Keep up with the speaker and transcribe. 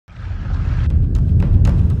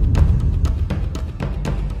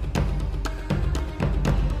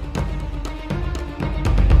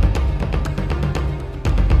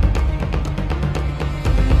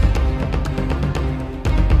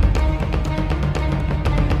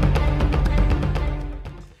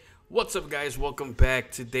What's up, guys? Welcome back.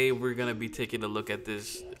 Today we're gonna be taking a look at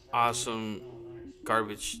this awesome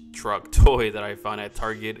garbage truck toy that I found at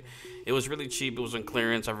Target. It was really cheap. It was on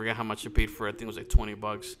clearance. I forgot how much I paid for it. I think it was like 20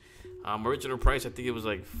 bucks. Original price, I think it was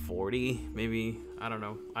like 40, maybe. I don't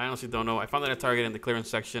know. I honestly don't know. I found it at Target in the clearance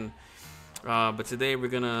section. But today we're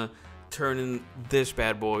gonna turn this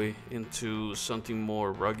bad boy into something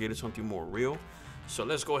more rugged, something more real. So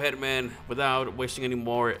let's go ahead, man. Without wasting any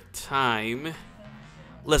more time,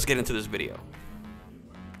 let's get into this video.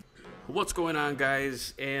 What's going on,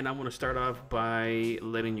 guys? And I want to start off by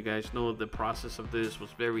letting you guys know the process of this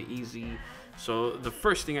was very easy. So the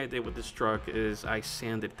first thing I did with this truck is I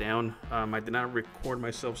sanded it down. I did not record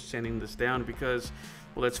myself sanding this down because,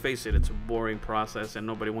 well, let's face it, it's a boring process and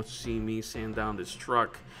nobody wants to see me sand down this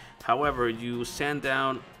truck. However, you sand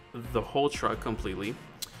down the whole truck completely.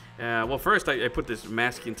 Well, first I put this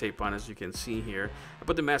masking tape on, as you can see here. I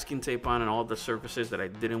put the masking tape on all the surfaces that I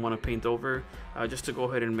didn't want to paint over, just to go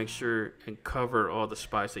ahead and make sure and cover all the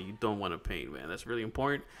spots that you don't want to paint, man. That's really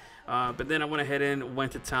important. But then I went ahead and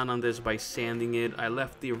went to town on this by sanding it. I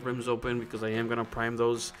left the rims open because I am going to prime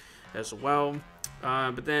those as well.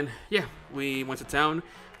 But then, yeah, we went to town.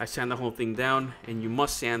 I sanded the whole thing down, and you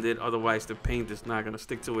must sand it, otherwise the paint is not going to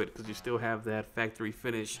stick to it because you still have that factory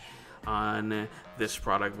finish on this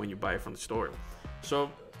product when you buy it from the store. So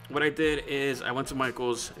what I did is I went to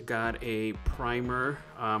Michael's, got a primer.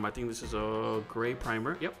 I think this is a gray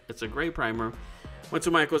primer. Yep, it's a gray primer. Went to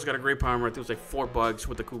Michael's, got a gray primer. I think it was like $4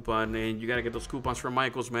 with the coupon, and you gotta get those coupons from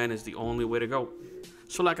Michael's, man. Is the only way to go.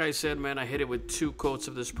 So like I said, man, I hit it with 2 coats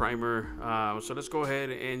of this primer. So let's go ahead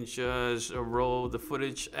and just roll the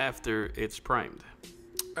footage after it's primed.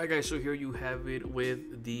 Alright, guys, so here you have it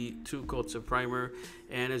with the 2 coats of primer,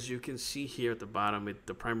 and as you can see here at the bottom,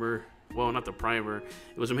 the primer, well, not the primer,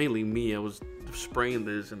 it was mainly me. I was spraying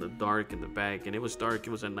this in the dark in the back, and it was dark,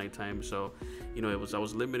 it was at nighttime, so you know, I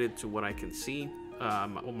was limited to what I can see.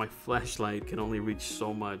 My flashlight can only reach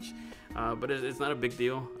so much, but it's not a big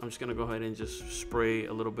deal. I'm just gonna go ahead and just spray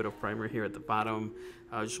a little bit of primer here at the bottom.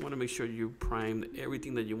 I just want to make sure you primed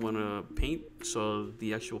everything that you want to paint, so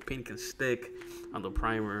the actual paint can stick on the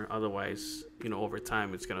primer. Otherwise, you know, over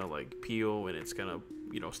time it's gonna like peel and it's gonna,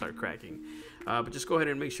 you know, start cracking. But just go ahead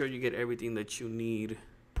and make sure you get everything that you need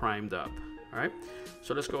primed up. All right,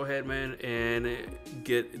 so let's go ahead, man, and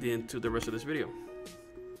get into the rest of this video.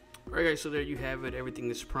 Alright, guys, so there you have it. Everything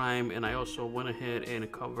is primed, and I also went ahead and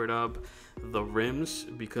covered up the rims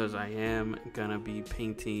because I am gonna be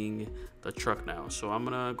painting the truck now. So I'm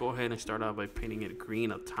gonna go ahead and start out by painting it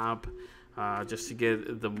green up top, just to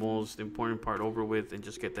get the most important part over with and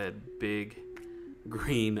just get that big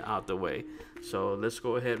green out the way. So let's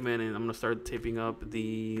go ahead, man, and I'm gonna start taping up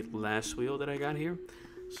the last wheel that I got here.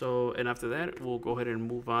 So, and after that, we'll go ahead and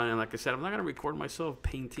move on. And like I said, I'm not gonna record myself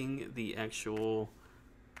painting the actual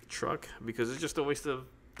truck because it's just a waste of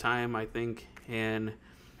time, I think, and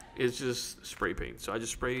it's just spray paint. So I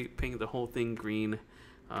just spray paint the whole thing green.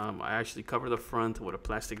 I actually cover the front with a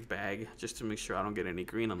plastic bag just to make sure I don't get any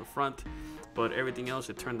green on the front, but everything else,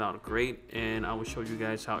 it turned out great, and I will show you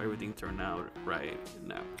guys how everything turned out right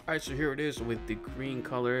now. All right, so here it is with the green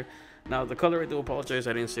color. Now the color, I do apologize,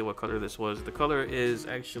 I didn't say what color this was. The color is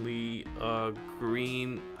actually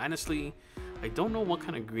green. Honestly, I don't know what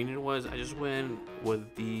kind of green it was. I just went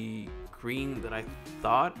with the green that I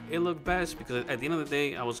thought it looked best because at the end of the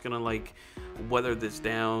day, I was gonna like weather this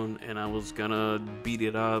down and I was gonna beat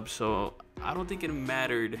it up. So I don't think it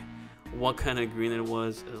mattered what kind of green it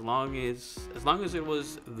was, as long as it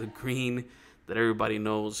was the green that everybody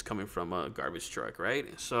knows coming from a garbage truck, right?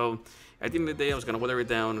 So at the end of the day, I was gonna weather it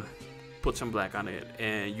down, put some black on it,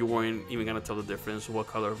 and you weren't even gonna tell the difference what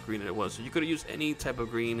color of green it was. So you could have used any type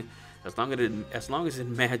of green as long as it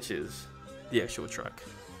matches the actual truck.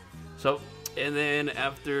 So, and then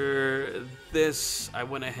after this, I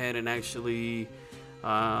went ahead and actually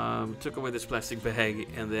took away this plastic bag,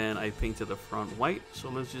 and then I painted the front white. So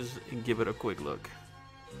let's just give it a quick look.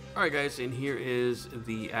 All right, guys, and here is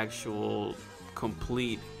the actual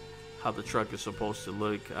complete how the truck is supposed to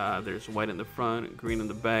look. There's white in the front, green in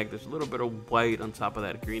the back. There's a little bit of white on top of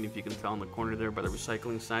that green, if you can tell in the corner there by the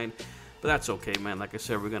recycling side. But that's okay, man. Like I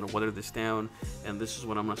said, we're gonna weather this down, and this is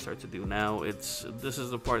what I'm gonna start to do now. This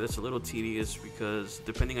is the part that's a little tedious because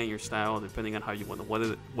depending on your style, depending on how you want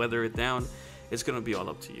to weather it down, it's gonna be all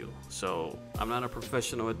up to you. So I'm not a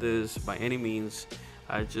professional at this by any means.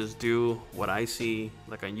 I just do what I see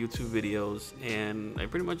like on YouTube videos, and I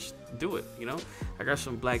pretty much do it, you know. I got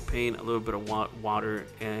some black paint, a little bit of water,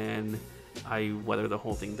 and I weather the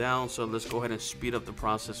whole thing down. So let's go ahead and speed up the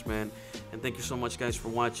process, man. And thank you so much, guys, for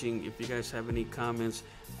watching. If you guys have any comments,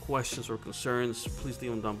 questions, or concerns, please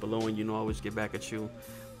leave them down below, and I always get back at you.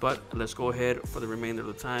 But let's go ahead for the remainder of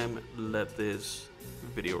the time. Let this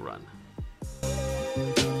video run.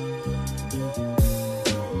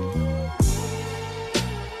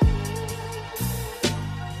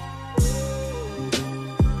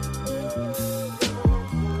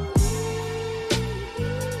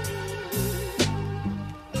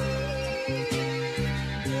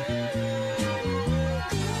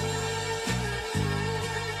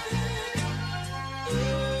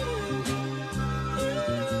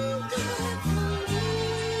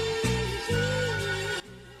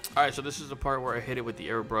 Alright, so this is the part where I hit it with the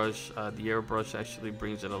airbrush. The airbrush actually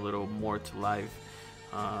brings it a little more to life.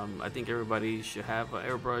 I think everybody should have an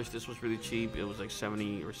airbrush. This was really cheap. It was like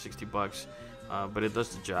 70 or 60 bucks, but it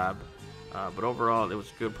does the job. But overall, it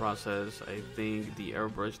was a good process. I think the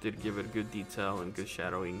airbrush did give it good detail and good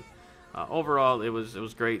shadowing. Overall, it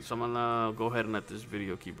was great. So I'm gonna go ahead and let this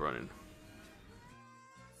video keep running.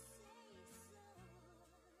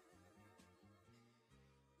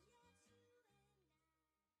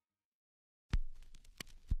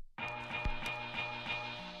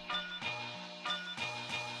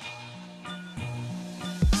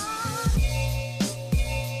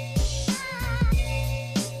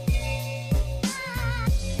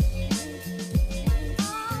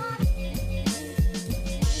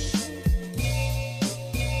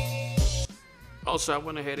 Also, I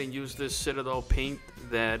went ahead and used this Citadel paint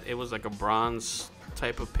that it was like a bronze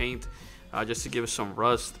type of paint, just to give it some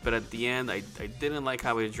rust. But at the end, I didn't like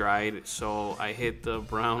how it dried, so I hit the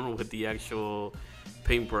brown with the actual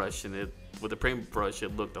paintbrush, and with the paintbrush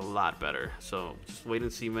it looked a lot better. So just wait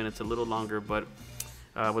and see, man. It's a little longer, but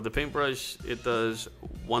with the paintbrush it does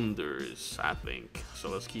wonders, I think. So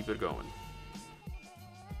let's keep it going.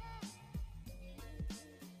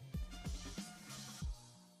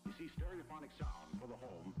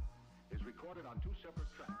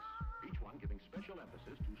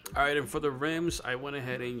 Alright, and for the rims, I went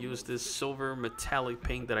ahead and used this silver metallic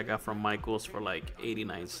paint that I got from Michael's for like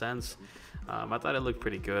 89 cents. I thought it looked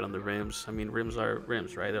pretty good on the rims. I mean, rims are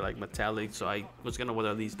rims, right? They're like metallic, so I was gonna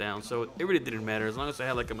weather these down. So it really didn't matter. As long as I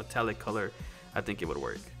had like a metallic color, I think it would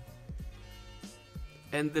work.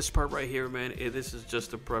 And this part right here, man, this is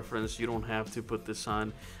just a preference. You don't have to put this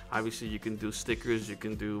on. Obviously, you can do stickers, you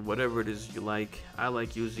can do whatever it is you like. I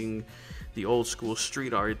like using the old school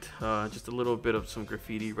street art, just a little bit of some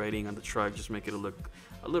graffiti writing on the truck, just make it look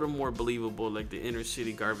a little more believable, like the inner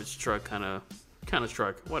city garbage truck kind of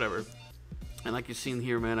truck, whatever. And like you've seen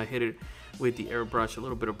here, man, I hit it with the airbrush, a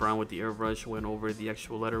little bit of brown with the airbrush, went over the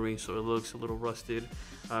actual lettering, so it looks a little rusted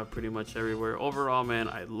pretty much everywhere. Overall, man,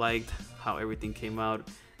 I liked how everything came out.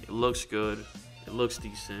 It looks good, it looks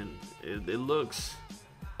decent, it looks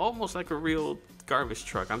almost like a real garbage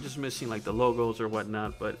truck. I'm just missing like the logos or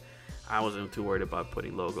whatnot, but I wasn't too worried about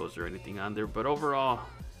putting logos or anything on there. But overall,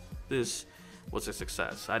 this was a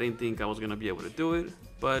success. I didn't think I was gonna be able to do it,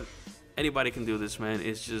 but anybody can do this, man.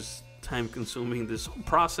 It's just time consuming. This whole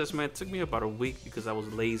process, man, it took me about a week because I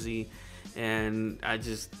was lazy and I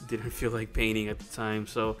just didn't feel like painting at the time.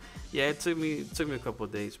 So yeah, it took me a couple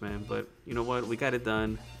of days, man, but you know what, we got it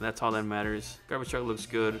done. That's all that matters. Garbage truck looks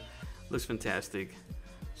good, looks fantastic.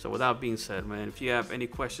 So without being said, man, if you have any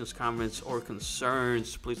questions, comments, or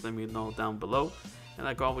concerns, please let me know down below. And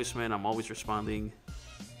like always, man, I'm always responding.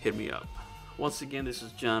 Hit me up. Once again, this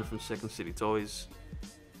is John from Second City Toys,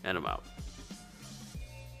 and I'm out.